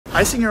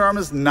Icing your arm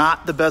is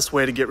not the best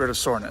way to get rid of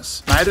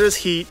soreness. Neither is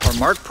heat or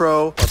Mark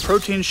Pro or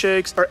protein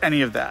shakes or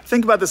any of that.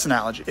 Think about this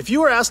analogy. If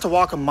you were asked to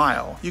walk a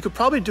mile, you could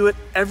probably do it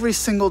every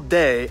single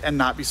day and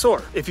not be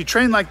sore. If you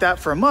trained like that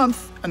for a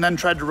month and then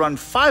tried to run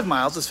 5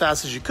 miles as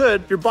fast as you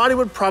could, your body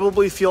would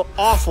probably feel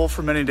awful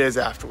for many days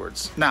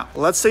afterwards. Now,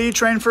 let's say you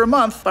train for a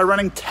month by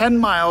running 10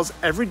 miles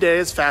every day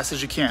as fast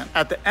as you can.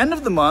 At the end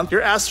of the month,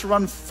 you're asked to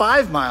run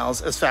 5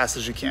 miles as fast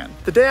as you can.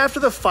 The day after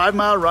the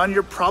 5-mile run,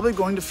 you're probably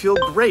going to feel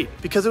great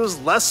because it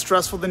was less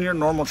stressful than your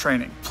normal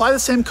training. Apply the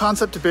same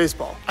concept to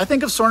baseball. I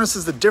think of soreness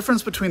as the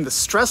difference between the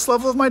stress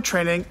level of my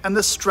training and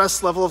the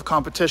stress level of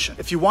competition.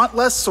 If you want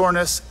less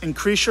soreness,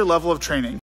 increase your level of training.